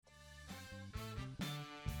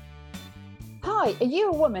Hi, are you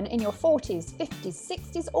a woman in your 40s, 50s,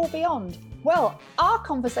 60s or beyond? Well, our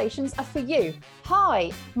conversations are for you.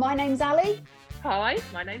 Hi, my name's Ali. Hi,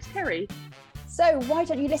 my name's Kerry. So why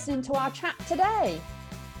don't you listen to our chat today?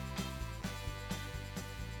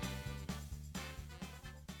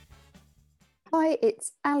 Hi,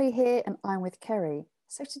 it's Ali here and I'm with Kerry.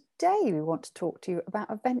 So today we want to talk to you about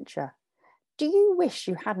adventure. Do you wish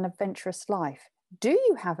you had an adventurous life? Do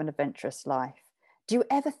you have an adventurous life? Do you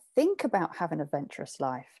ever think about having an adventurous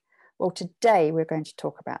life? Well, today we're going to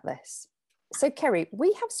talk about this. So Kerry,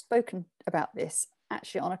 we have spoken about this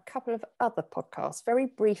actually on a couple of other podcasts very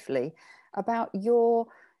briefly about your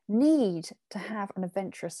need to have an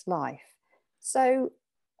adventurous life. So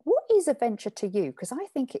what is adventure to you? Because I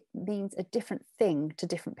think it means a different thing to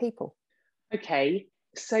different people. Okay,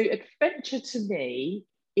 so adventure to me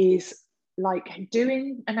is like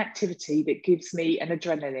doing an activity that gives me an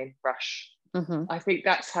adrenaline rush. Mm-hmm. I think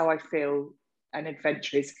that's how I feel an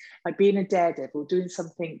adventure is, like being a daredevil, doing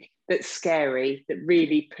something that's scary, that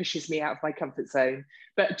really pushes me out of my comfort zone,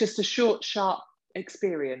 but just a short, sharp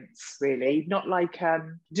experience, really, not like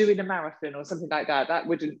doing a marathon or something like that. That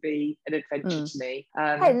wouldn't be an adventure to me.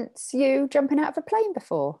 Hence you jumping out of a plane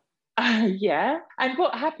before. Yeah. And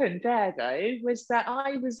what happened there, though, was that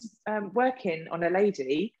I was working on a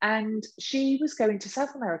lady and she was going to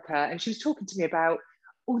South America and she was talking to me about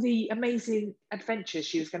all the amazing adventures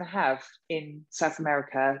she was going to have in South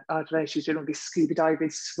America. I don't know, she was doing all this scuba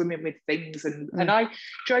diving, swimming with things. And I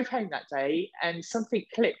drove home that day and something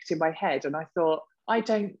clicked in my head and I thought, I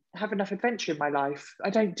don't have enough adventure in my life.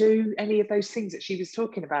 I don't do any of those things that she was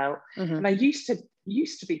talking about. Mm-hmm. And I used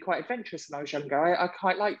to be quite adventurous when I was younger. I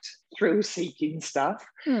quite liked thrill-seeking stuff.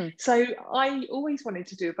 So I always wanted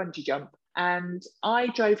to do a bungee jump. And I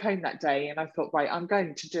drove home that day and I thought, right, I'm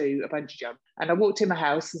going to do a bungee jump. And I walked in my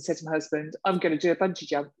house and said to my husband, I'm going to do a bungee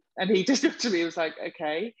jump. And he just looked at me and was like,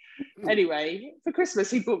 okay. Anyway, for Christmas,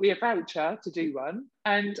 he bought me a voucher to do one.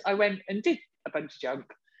 And I went and did a bungee jump.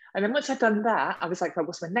 And then once I'd done that, I was like, well,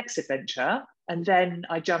 what's my next adventure? And then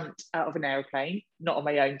I jumped out of an aeroplane, not on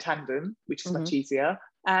my own tandem, which is much easier.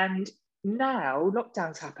 And now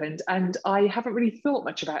lockdown's happened and I haven't really thought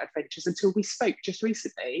much about adventures until we spoke just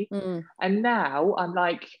recently. And now I'm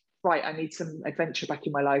like, right, I need some adventure back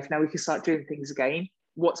in my life. Now we can start doing things again.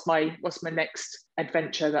 What's my next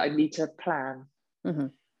adventure that I need to plan?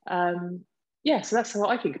 Yeah, so that's how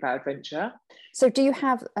I think about adventure. So do you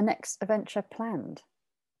have a next adventure planned?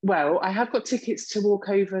 Well, I have got tickets to walk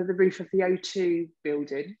over the roof of the O2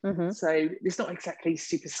 building. So it's not exactly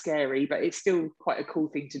super scary, but it's still quite a cool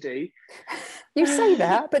thing to do. You say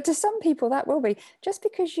that, but to some people that will be. Just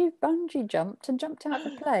because you bungee jumped and jumped out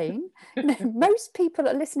of a plane, most people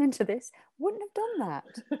that are listening to this wouldn't have done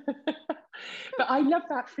that. But I love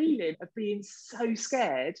that feeling of being so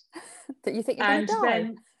scared. That you think you're going to die.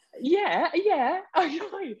 Then, yeah, I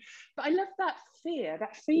know. But I love that fear,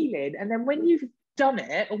 that feeling. And then when you've done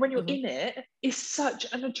it or when you're in it, it's such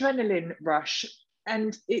an adrenaline rush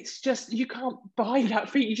and it's just, you can't buy that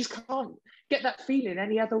feeling. You just can't get that feeling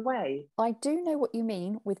any other way. I do know what you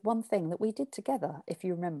mean with one thing that we did together, if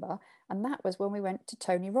you remember, and that was when we went to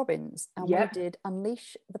Tony Robbins and we did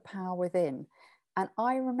Unleash the Power Within. And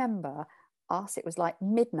I remember us, it was like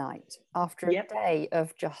midnight after a day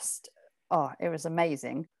of just, it was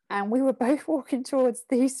amazing. And we were both walking towards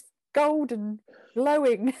these golden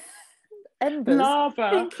glowing embers, lava,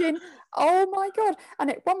 thinking, oh my God. And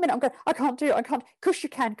at 1 minute I'm going, I can't do it, I can't. Kush, you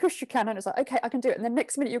can. And it's like, okay, I can do it. And the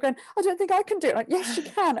next minute you're going, I don't think I can do it. Like, yes, you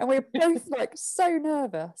can. And we were both like so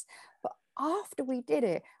nervous. But after we did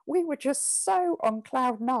it, we were just so on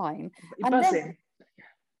cloud nine. And buzzing. then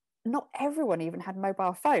not everyone even had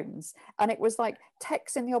mobile phones. And it was like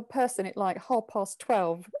texting the odd person at like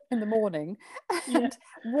 12:30 in the morning and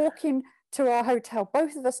walking to our hotel,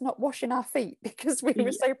 both of us not washing our feet because we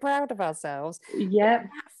were so proud of ourselves. Yeah. But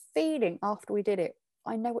that feeling after we did it,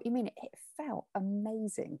 I know what you mean. It felt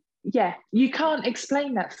amazing. Yeah, you can't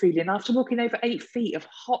explain that feeling after walking over 8 feet of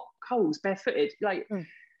hot coals barefooted. Like,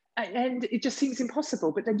 and it just seems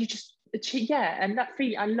impossible. But then you just, and that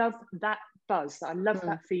feeling, I love that buzz. I love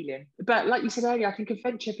that feeling. But like you said earlier, I think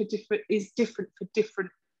adventure is different for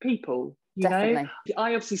different people. You know,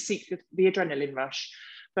 I obviously seek the adrenaline rush.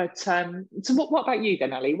 But so what about you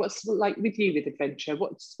then, Ali? What's like with you with adventure?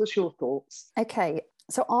 What's your thoughts? Okay,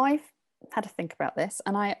 so I've had to think about this,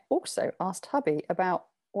 and I also asked hubby about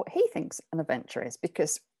what he thinks an adventure is,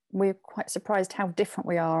 because we're quite surprised how different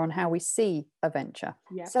we are on how we see adventure.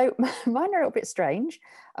 So mine are a little bit strange.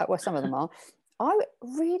 Well, some of them are. I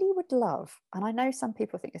really would love, and I know some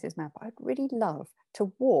people think this is mad, but I'd really love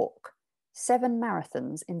to walk 7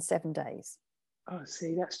 marathons in 7 days. Oh,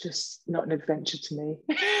 see, that's just not an adventure to me.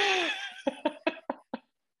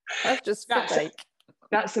 That's just for fake.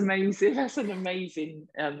 That's amazing. That's an amazing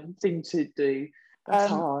thing to do. That's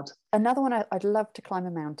hard. Another one, I'd love to climb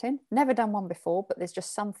a mountain. Never done one before, but there's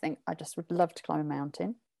just something I just would love to climb a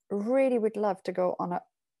mountain. Really would love to go on a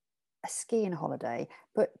skiing holiday,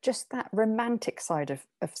 but just that romantic side of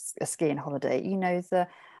a skiing holiday. You know, the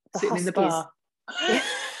sitting huskies. In the bar.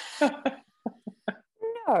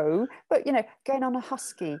 No, but you know, going on a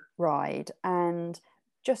husky ride and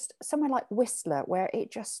just somewhere like Whistler where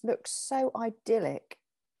it just looks so idyllic.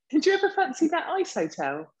 Did you ever fancy that ice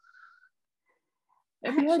hotel?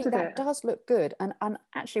 Have you heard of that it? does look good. And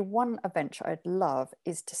actually one adventure I'd love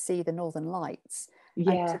is to see the Northern Lights.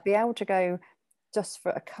 Yeah. And to be able to go just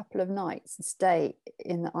for a couple of nights and stay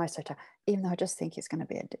in the ice hotel, even though I just think it's going to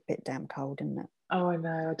be a bit damn cold, isn't it? Oh, I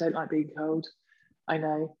know. I don't like being cold. I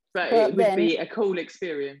know. But it would be a cool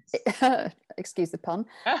experience. Excuse the pun.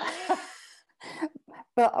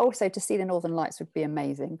 But also to see the Northern Lights would be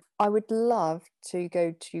amazing. I would love to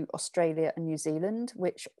go to Australia and New Zealand,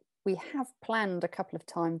 which we have planned a couple of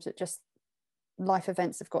times, but just life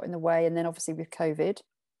events have got in the way. And then obviously with COVID,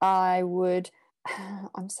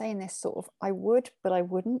 I'm saying this sort of, I would, but I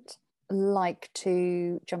wouldn't like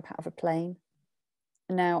to jump out of a plane.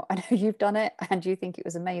 Now, I know you've done it and you think it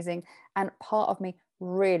was amazing. And part of me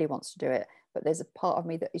really wants to do it, but there's a part of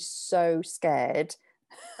me that is so scared.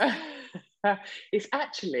 It's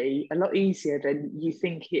actually a lot easier than you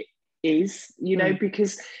think it is, you know,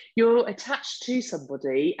 because you're attached to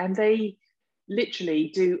somebody and they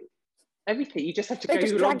literally do everything. You just have to they go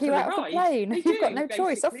just along drag you out of the plane. You've got no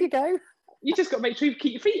choice. Off you go. You just got to make sure you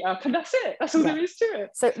keep your feet up, and that's it. That's all there is to it.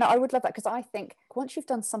 So no, I would love that, because I think once you've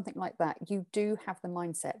done something like that, you do have the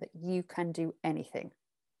mindset that you can do anything.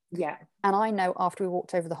 Yeah. And I know after we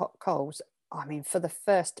walked over the hot coals, I mean, for the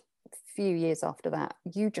first few years after that,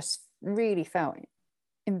 you just really felt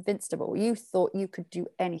invincible. You thought you could do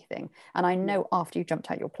anything. And I know after you jumped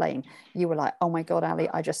out your plane, you were like, oh my God, Ali,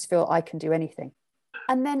 I just feel I can do anything.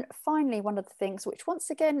 And then finally, one of the things, which once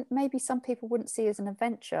again, maybe some people wouldn't see as an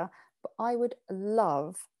adventure, but I would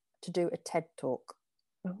love to do a TED Talk.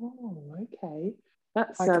 Oh, okay.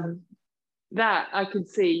 That's that I can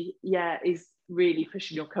see, is really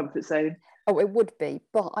pushing your comfort zone. Oh, it would be,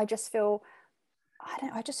 but I just feel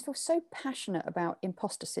so passionate about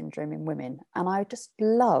imposter syndrome in women, and I just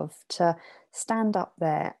love to stand up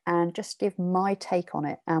there and just give my take on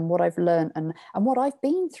it and what I've learned and what I've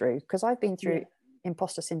been through, because I've been through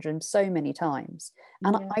imposter syndrome so many times,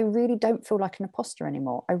 and I really don't feel like an imposter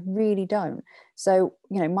anymore. I really don't. So,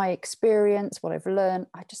 you know, my experience, what I've learned,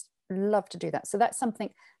 I just love to do that. So that's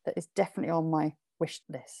something that is definitely on my wish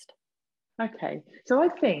list. Okay, so I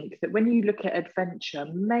think that when you look at adventure,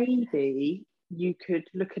 maybe you could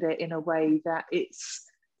look at it in a way that it's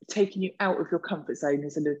taking you out of your comfort zone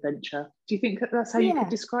as an adventure. Do you think that that's how you could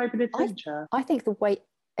describe an adventure? I think the way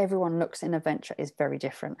everyone looks in adventure is very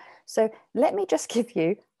different. So let me just give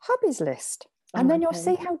you hubby's list, and then you'll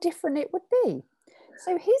see how different it would be.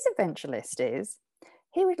 So his adventure list is,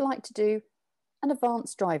 he would like to do an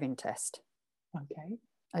advanced driving test.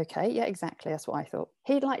 Okay, yeah, exactly. That's what I thought.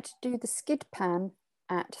 He'd like to do the skid pan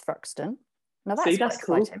at Thruxton. Now that's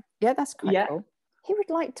cool. Yeah, that's quite cool. He would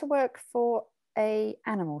like to work for a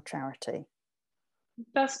animal charity.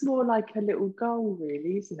 That's more like a little goal,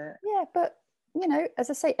 really, isn't it? Yeah, but you know, as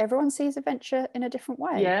I say, everyone sees adventure in a different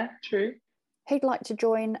way. Yeah, true. He'd like to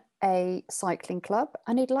join a cycling club,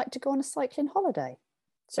 and he'd like to go on a cycling holiday.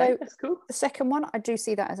 So that's cool. The second one, I do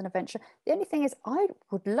see that as an adventure. The only thing is, I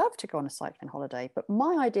would love to go on a cycling holiday, but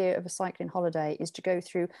my idea of a cycling holiday is to go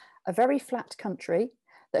through a very flat country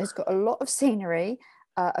that has got a lot of scenery,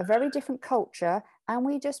 a very different culture, and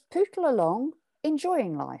we just poodle along,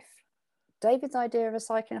 enjoying life. David's idea of a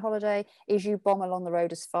cycling holiday is you bomb along the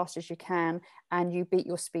road as fast as you can and you beat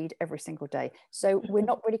your speed every single day. So we're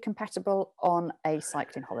not really compatible on a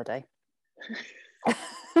cycling holiday.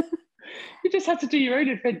 You just have to do your own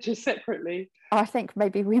adventures separately. I think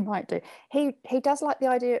maybe we might do. He does like the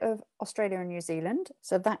idea of Australia and New Zealand,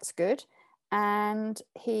 so that's good. And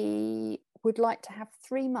he would like to have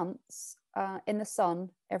 3 months in the sun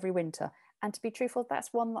every winter. And to be truthful,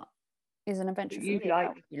 that's one that is an adventure for me.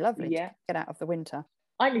 That would be lovely to get out of the winter.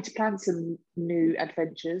 I need to plan some new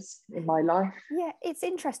adventures in my life. Yeah, it's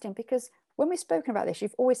interesting because when we've spoken about this,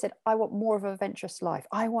 you've always said, I want more of an adventurous life.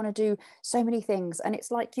 I want to do so many things. And it's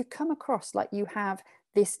like you come across like you have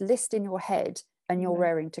this list in your head and you're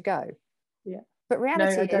raring to go. Yeah. But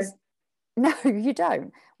reality is, no, you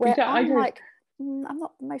don't. Where I'm like, I'm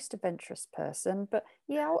not the most adventurous person, but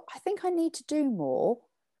yeah, I think I need to do more.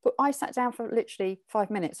 But I sat down for literally 5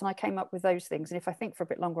 minutes and I came up with those things. And if I think for a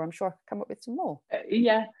bit longer, I'm sure I could come up with some more.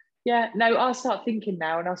 Yeah. No, I'll start thinking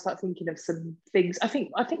now, and I'll start thinking of some things. I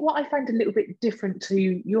think what I find a little bit different to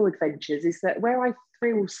your adventures is that where I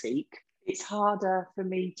thrill seek, it's harder for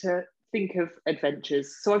me to think of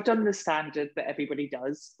adventures. So I've done the standard that everybody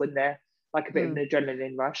does when they're like a bit of an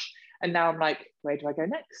adrenaline rush. And now I'm like, where do I go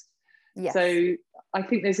next? Yes. So I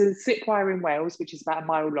think there's a zip wire in Wales, which is about a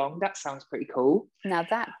mile long. That sounds pretty cool. Now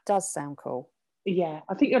that does sound cool. Yeah,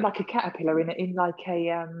 I think you're like a caterpillar in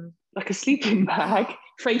like a sleeping bag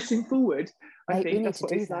facing forward. I think that's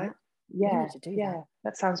what it's like. Yeah,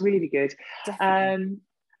 that sounds really good. Definitely.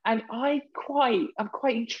 And I'm quite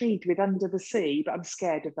intrigued with under the sea, but I'm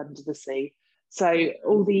scared of under the sea. So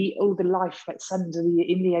all the life that's in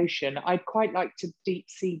the ocean, I'd quite like to deep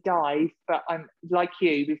sea dive, but I'm like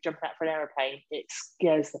you with jumping out for an aeroplane. It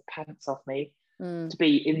scares the pants off me to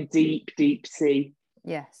be in deep sea.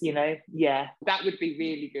 Yes. That would be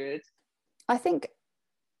really good. I think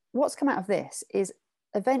what's come out of this is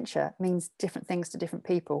adventure means different things to different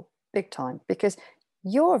people, big time, because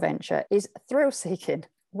your adventure is thrill seeking,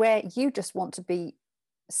 where you just want to be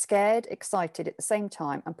scared, excited at the same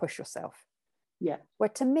time and push yourself. Yeah. Where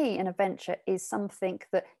to me, an adventure is something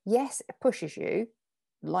that, yes, it pushes you,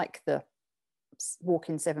 like the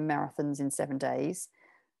walking 7 marathons in 7 days,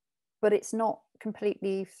 but it's not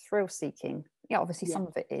completely thrill seeking. Yeah, obviously some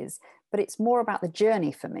of it is, but it's more about the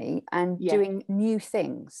journey for me and doing new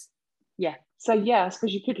things. Yeah. So I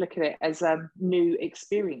suppose you could look at it as new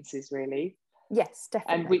experiences, really. Yes,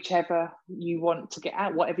 definitely. And whichever you want to get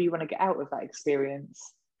out, whatever you want to get out of that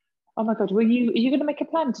experience. Oh my God, are you going to make a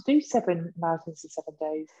plan to do 7 marathons in 7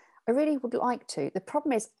 days? I really would like to. The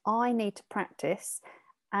problem is I need to practice,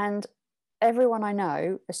 and everyone I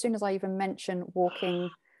know, as soon as I even mention walking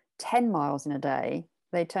 10 miles in a day,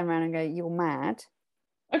 they turn around and go, "You're mad."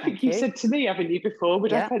 I think you said to me, haven't you, before,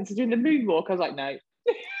 would I fancy doing the moonwalk? I was like, no.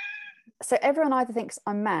 So everyone either thinks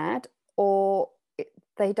I'm mad or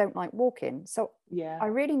they don't like walking. So I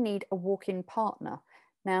really need a walking partner.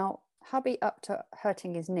 Now, hubby, up to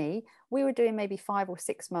hurting his knee, we were doing maybe 5 or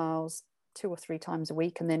 6 miles 2 or 3 times a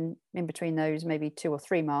week, and then in between those maybe 2 or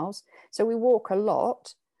 3 miles. So we walk a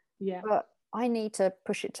lot. Yeah. But I need to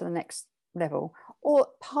push it to the next level. Or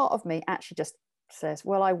part of me actually just says,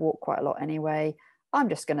 well, I walk quite a lot anyway. I'm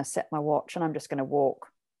just going to set my watch and I'm just going to walk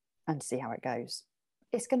and see how it goes.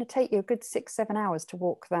 It's going to take you a good 6-7 hours to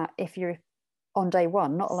walk that if you're on day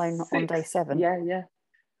 1, not alone on day 7. Yeah.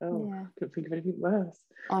 Oh, I couldn't think of anything worse.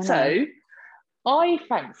 So I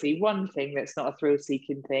fancy one thing that's not a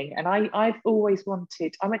thrill-seeking thing, and I've always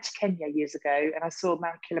wanted. I went to Kenya years ago and I saw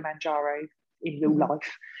Mount Kilimanjaro in real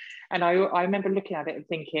life, and I remember looking at it and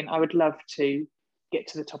thinking I would love to get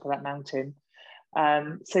to the top of that mountain.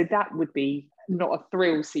 So that would be not a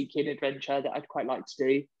thrill-seeking adventure that I'd quite like to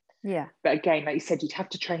do. Yeah. But again, like you said, you'd have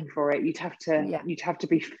to train for it. You'd have to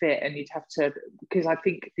be fit, and you'd have to, because I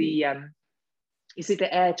think the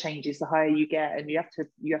air changes the higher you get, and you have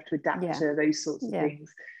to adapt to those sorts of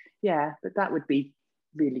things. Yeah, but that would be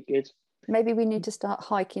really good. Maybe we need to start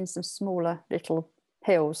hiking some smaller little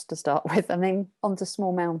hills to start with, and then onto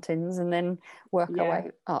small mountains, and then work our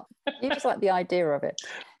way up. You just like the idea of it.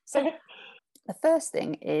 So the first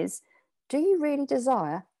thing is, do you really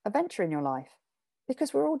desire adventure in your life?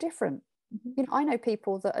 Because we're all different. I know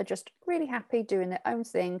people that are just really happy doing their own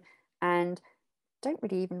thing and don't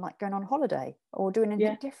really even like going on holiday or doing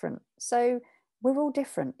anything different. So we're all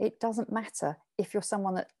different. It doesn't matter if you're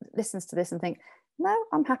someone that listens to this and think, no,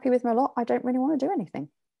 I'm happy with my lot, I don't really want to do anything.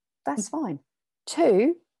 That's fine.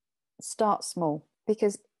 2, start small,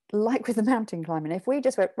 because like with the mountain climbing, if we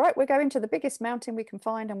just went, right, we're going to the biggest mountain we can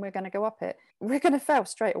find and we're going to go up it, we're going to fail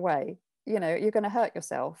straight away. You're going to hurt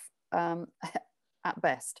yourself at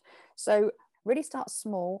best. So really start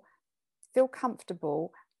small, feel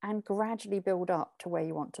comfortable, and gradually build up to where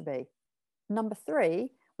you want to be. Number 3,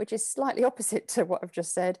 which is slightly opposite to what I've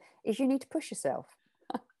just said, is you need to push yourself.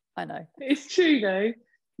 I know. It's true though.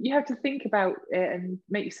 You have to think about it and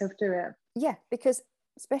make yourself do it. Yeah, because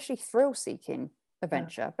especially thrill-seeking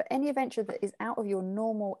adventure, but any adventure that is out of your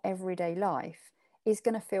normal everyday life is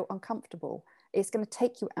going to feel uncomfortable. It's going to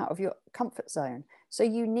take you out of your comfort zone. So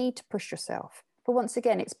you need to push yourself. But once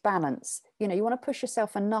again, it's balance. You want to push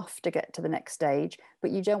yourself enough to get to the next stage, but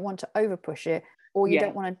you don't want to over push it, or you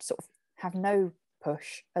don't want to sort of have no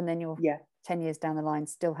push, and then you're 10 years down the line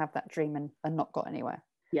still have that dream and not got anywhere.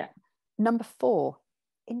 Yeah. Number 4,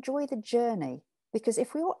 enjoy the journey. Because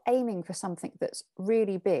if we were aiming for something that's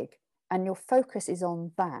really big and your focus is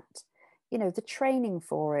on that, the training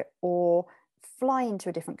for it, or flying to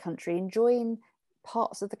a different country, enjoying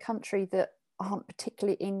parts of the country that aren't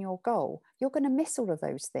particularly in your goal, you're going to miss all of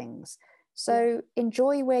those things. So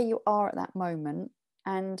enjoy where you are at that moment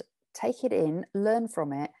and take it in, learn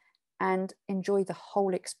from it, and enjoy the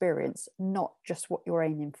whole experience, not just what you're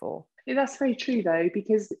aiming for. Yeah, that's very true though,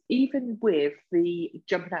 because even with the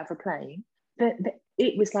jumping out of a plane,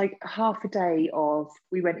 it was like half a day of,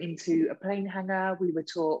 we went into a plane hangar, we were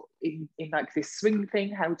taught in like this swing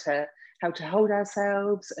thing how to hold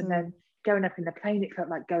ourselves, and then going up in the plane, it felt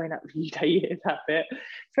like going up, you hated that bit,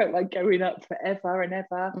 felt like going up forever and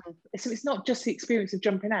ever. So it's not just the experience of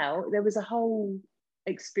jumping out, there was a whole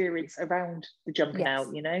experience around the jumping out,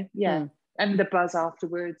 you know. And the buzz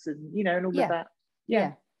afterwards, and you know, and all of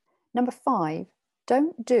that. Number 5,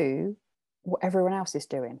 don't do what everyone else is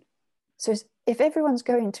doing. So if everyone's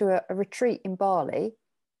going to a retreat in Bali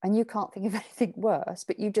and you can't think of anything worse,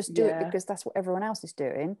 but you just do it because that's what everyone else is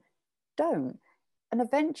doing, don't. An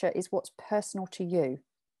adventure is what's personal to you.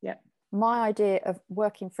 My idea of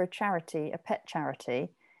working for a charity, a pet charity,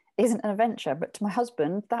 isn't an adventure, but to my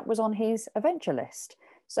husband, that was on his adventure list.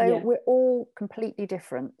 So we're all completely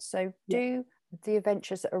different. So do the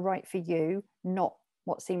adventures that are right for you, not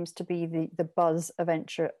what seems to be the buzz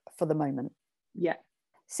adventure for the moment.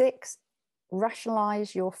 6,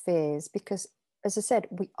 rationalize your fears, because as I said,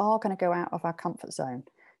 we are going to go out of our comfort zone.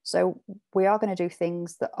 So we are going to do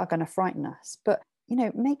things that are going to frighten us, but you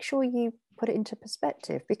know, make sure you put it into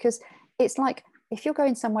perspective, because it's like if you're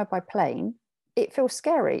going somewhere by plane, it feels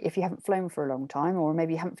scary if you haven't flown for a long time, or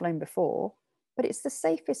maybe you haven't flown before, but it's the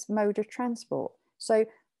safest mode of transport. So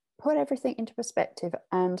put everything into perspective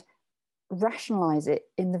and rationalize it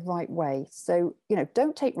in the right way. So, you know,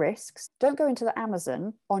 don't take risks. Don't go into the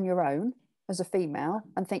Amazon on your own as a female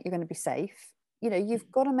and think you're going to be safe. You know, you've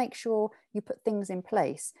got to make sure you put things in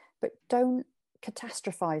place, but don't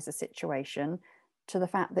catastrophize the situation to the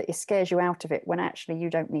fact that it scares you out of it when actually you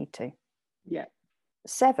don't need to.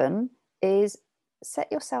 7 is set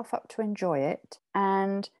yourself up to enjoy it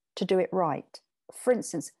and to do it right. For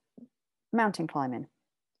instance, mountain climbing.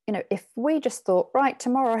 You know, if we just thought, right,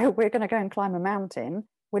 tomorrow we're going to go and climb a mountain,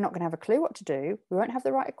 we're not going to have a clue what to do. We won't have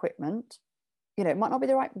the right equipment. You know, it might not be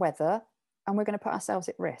the right weather, and we're going to put ourselves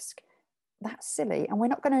at risk. That's silly, and we're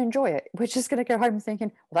not going to enjoy it. We're just going to go home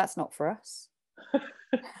thinking, well, that's not for us.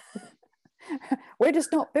 We're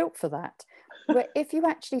just not built for that. But if you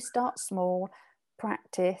actually start small,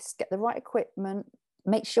 practice, get the right equipment,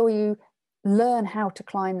 make sure you learn how to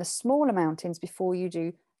climb the smaller mountains before you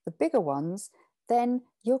do the bigger ones, then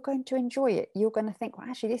you're going to enjoy it. You're going to think, well,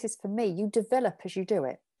 actually, this is for me. You develop as you do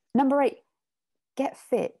it. Number 8, get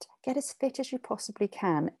fit. Get as fit as you possibly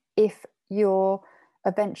can if your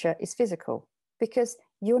adventure is physical, because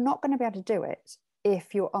you're not going to be able to do it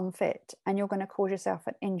if you're unfit, and you're going to cause yourself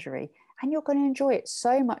an injury. And you're going to enjoy it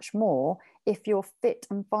so much more if you're fit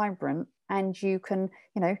and vibrant and you can,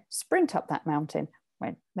 you know, sprint up that mountain.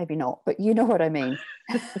 Well, maybe not, but you know what I mean.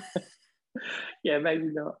 Yeah,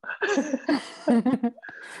 maybe not.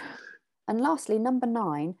 And lastly, number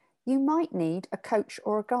 9, you might need a coach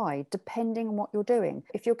or a guide depending on what you're doing.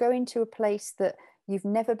 If you're going to a place that you've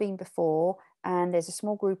never been before and there's a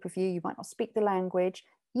small group of you, you might not speak the language,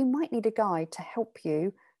 you might need a guide to help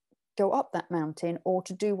you go up that mountain or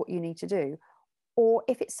to do what you need to do. Or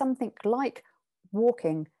if it's something like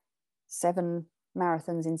walking 7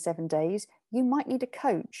 marathons in 7 days, you might need a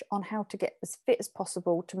coach on how to get as fit as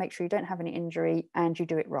possible to make sure you don't have any injury and you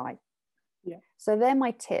do it right. So they're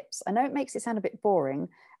my tips. I know it makes it sound a bit boring.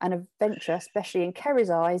 An adventure, especially in Kerry's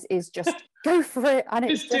eyes, is just go for it, and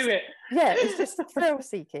it's just do it. Yeah, it's just thrill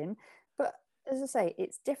seeking. But as I say,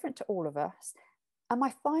 it's different to all of us. And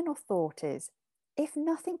my final thought is, if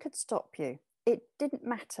nothing could stop you, it didn't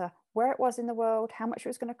matter where it was in the world, how much it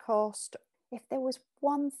was going to cost. If there was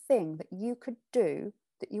one thing that you could do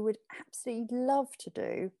that you would absolutely love to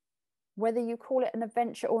do, whether you call it an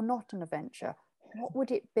adventure or not an adventure, what would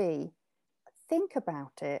it be? Think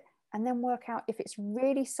about it and then work out if it's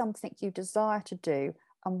really something you desire to do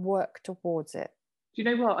and work towards it. Do you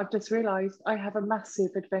know what? I've just realised I have a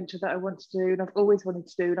massive adventure that I want to do, and I've always wanted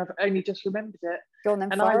to do, and I've only just remembered it. Go on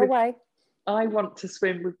then, fire away. I want to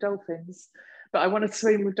swim with dolphins, but I want to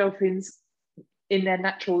swim with dolphins in their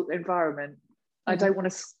natural environment. I don't want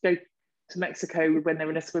to go to Mexico when they're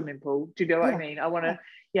in a swimming pool. Do you know what I mean? I want to,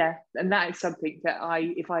 and that is something that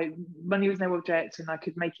if money was no object and I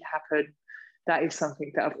could make it happen, that is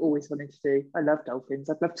something that I've always wanted to do. I love dolphins.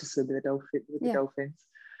 I'd love to swim with the dolphins.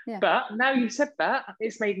 Yeah. But now you've said that,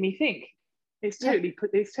 it's made me think. It's totally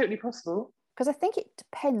possible. Because I think it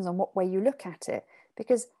depends on what way you look at it.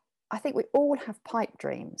 Because I think we all have pipe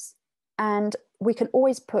dreams, and we can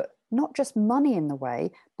always put not just money in the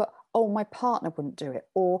way, but, oh, my partner wouldn't do it,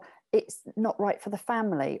 or it's not right for the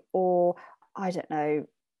family, or I don't know,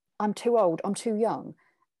 I'm too old, I'm too young.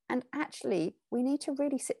 And actually, we need to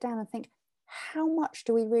really sit down and think, how much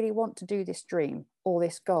do we really want to do this dream or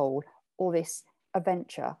this goal or this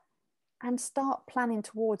adventure, and start planning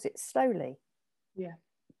towards it slowly. Yeah.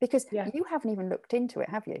 Because you haven't even looked into it,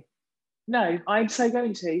 have you? No, I'm so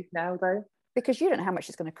going to now, though. Because you don't know how much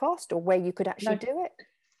it's going to cost or where you could actually do it.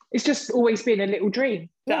 It's just always been a little dream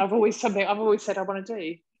that I've always said I want to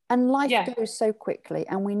do. And life goes so quickly,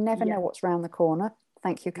 and we never know what's around the corner.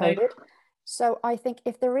 Thank you, COVID. No. So I think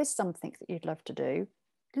if there is something that you'd love to do,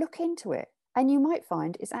 look into it. And you might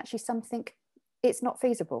find it's actually something, it's not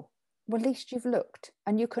feasible. Well, at least you've looked,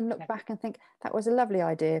 and you can look back and think, that was a lovely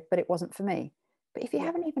idea, but it wasn't for me. But if you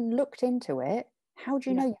haven't even looked into it, how do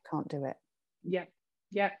you know you can't do it?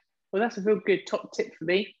 Yeah. Well, that's a real good top tip for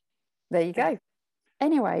me. There you go.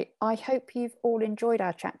 Anyway, I hope you've all enjoyed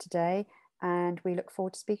our chat today, and we look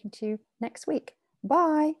forward to speaking to you next week.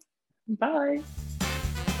 Bye. Bye.